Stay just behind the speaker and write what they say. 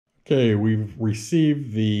Okay, we've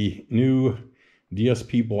received the new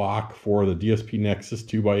dspBlok for the dspNexus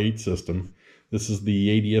 2x8 system. This is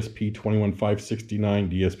the ADSP21569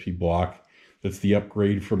 dspBlok. That's the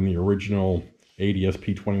upgrade from the original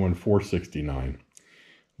ADSP21469.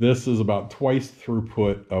 This is about twice the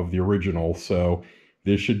throughput of the original, so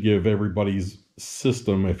this should give everybody's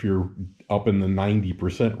system, if you're up in the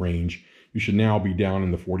 90% range, you should now be down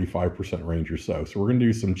in the 45% range or so. So we're going to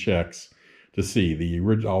do some checks to see the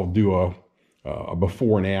original. I'll do a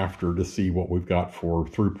before and after to see what we've got for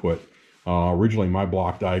throughput. Originally my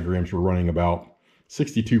block diagrams were running about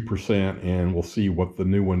 62%, and we'll see what the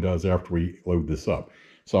new one does after we load this up.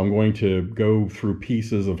 So I'm going to go through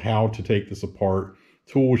pieces of how to take this apart,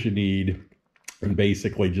 tools you need, and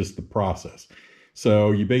basically just the process.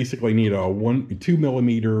 So you basically need a 2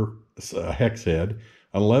 millimeter hex head,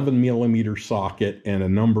 11 millimeter socket, and a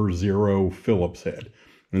number 0 Phillips head.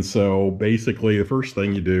 And so basically the first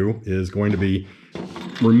thing you do is going to be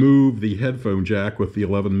remove the headphone jack with the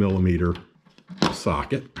 11 millimeter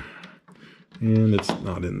socket. And it's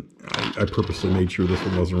not in, I purposely made sure this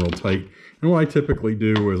one wasn't real tight. And what I typically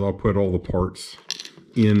do is I'll put all the parts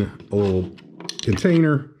in a little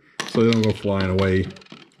container so they don't go flying away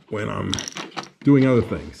when I'm doing other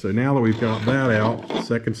things. So now that we've got that out, the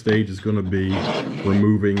second stage is going to be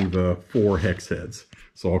removing the 4 hex heads.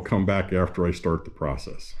 So I'll come back after I start the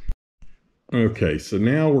process. Okay, so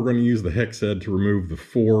now we're going to use the hex head to remove the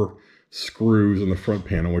 4 screws in the front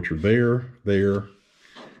panel, which are there,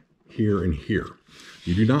 here, and here.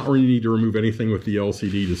 You do not really need to remove anything with the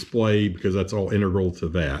LCD display because that's all integral to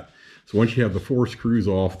that. So once you have the 4 screws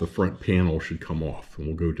off, the front panel should come off, and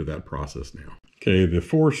we'll go to that process now. Okay, the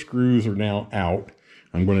 4 screws are now out.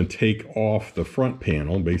 I'm going to take off the front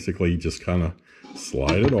panel, basically just kind of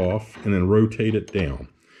slide it off and then rotate it down.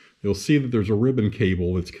 You'll see that there's a ribbon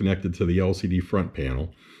cable that's connected to the LCD front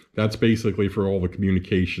panel. That's basically for all the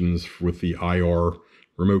communications with the IR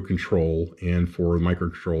remote control and for the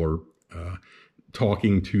microcontroller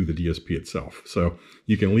talking to the DSP itself. So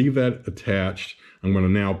you can leave that attached. I'm going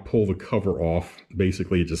to now pull the cover off.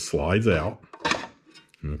 Basically, it just slides out.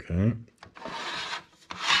 Okay.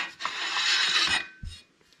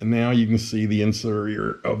 And now you can see the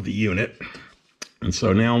interior of the unit. And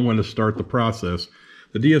so now I'm going to start the process.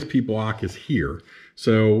 The dspBlok is here.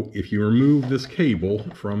 So if you remove this cable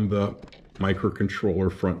from the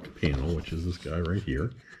microcontroller front panel, which is this guy right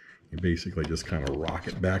here, you basically just kind of rock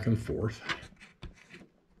it back and forth.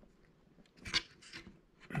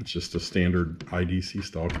 It's just a standard IDC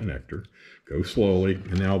style connector. Go slowly,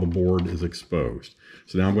 and now the board is exposed.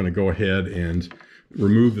 So now I'm going to go ahead and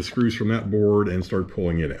remove the screws from that board and start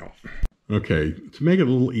pulling it out. Okay, to make it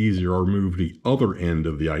a little easier, I'll remove the other end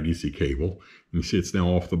of the IDC cable. You see it's now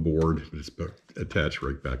off the board, but it's attached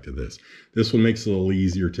right back to this. This one makes it a little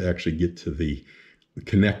easier to actually get to the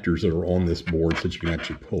connectors that are on this board so that you can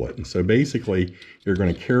actually pull it. And so basically, you're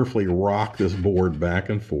going to carefully rock this board back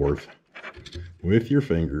and forth with your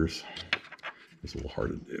fingers. It's a little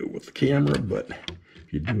hard to do with the camera, but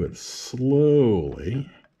if you do it slowly,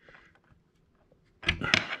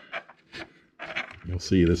 you'll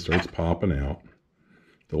see this starts popping out.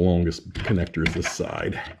 The longest connector is this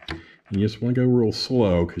side. And you just want to go real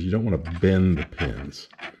slow because you don't want to bend the pins.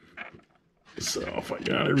 So if I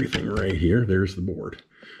got everything right here, there's the board.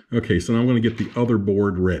 Okay, so now I'm going to get the other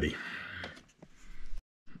board ready.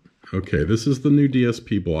 Okay, this is the new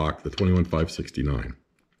dspBlok, the 21569. And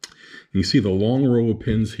you see the long row of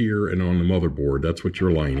pins here and on the motherboard. That's what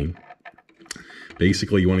you're lining.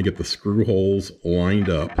 Basically, you want to get the screw holes lined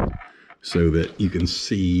up so that you can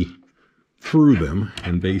see through them,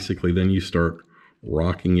 and basically then you start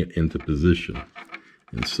rocking it into position.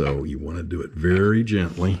 And so you want to do it very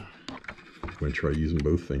gently. I'm going to try using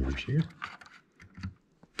both fingers here.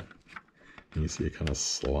 And you see it kind of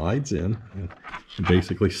slides in and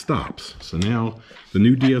basically stops. So now the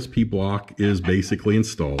new dspBlok is basically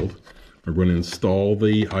installed. We're going to install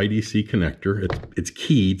the IDC connector. It's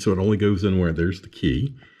keyed, so it only goes in where there's the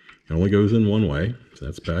key. It only goes in one way, so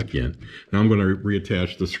that's back in. Now I'm going to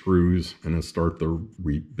reattach the screws and then start the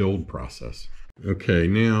rebuild process. Okay,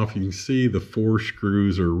 now if you can see, the 4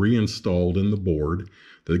 screws are reinstalled in the board.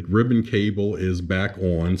 The ribbon cable is back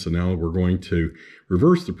on, so now we're going to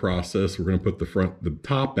reverse the process. We're going to put the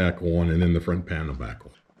top back on and then the front panel back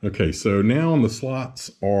on. Okay, so now the slots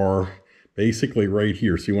are basically right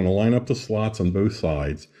here. So you want to line up the slots on both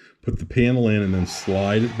sides, put the panel in, and then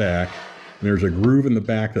slide it back. And there's a groove in the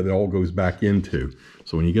back that it all goes back into.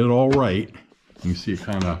 So when you get it all right, you see it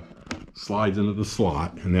kind of slides into the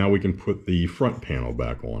slot, and now we can put the front panel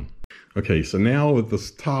back on. Okay, so now that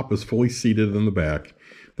the top is fully seated in the back,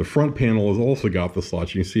 The front panel has also got the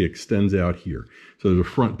slots. You can see it extends out here. So the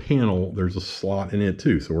front panel, there's a slot in it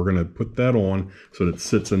too. So we're going to put that on so that it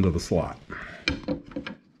sits into the slot.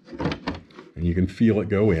 And you can feel it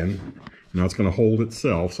go in. Now it's going to hold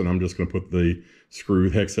itself, so now I'm just going to put the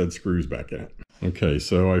hex head screws back in it. Okay,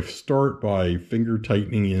 so I start by finger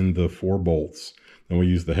tightening in the 4 bolts. Then we'll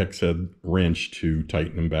use the hex head wrench to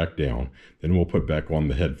tighten them back down. Then we'll put back on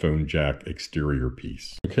the headphone jack exterior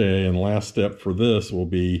piece. Okay, and last step for this will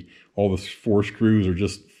be all the 4 screws are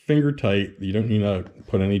just finger tight. You don't need to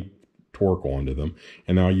put any torque onto them.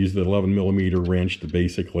 And now I use the 11mm wrench to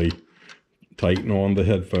basically tighten on the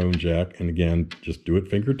headphone jack. And again, just do it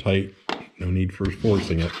finger tight. No need for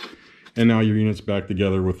forcing it. And now your unit's back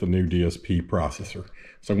together with the new DSP processor.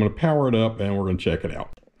 So I'm going to power it up and we're going to check it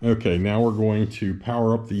out. Okay, now we're going to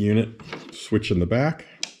power up the unit, switch in the back.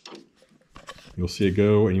 You'll see it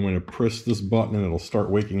go, and you want to press this button and it'll start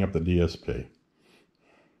waking up the DSP.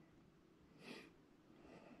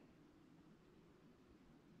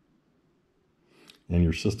 And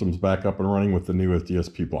your system's back up and running with the newest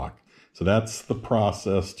dspBlok. So that's the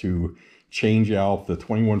process to change out the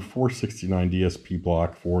 21469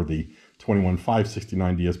 dspBlok for the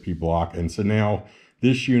 21569 dspBlok. And so now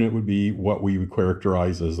this unit would be what we would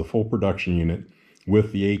characterize as the full production unit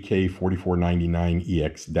with the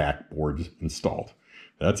AK4499EX DAC boards installed.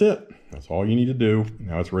 That's it. That's all you need to do.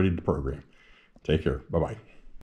 Now it's ready to program. Take care. Bye-bye.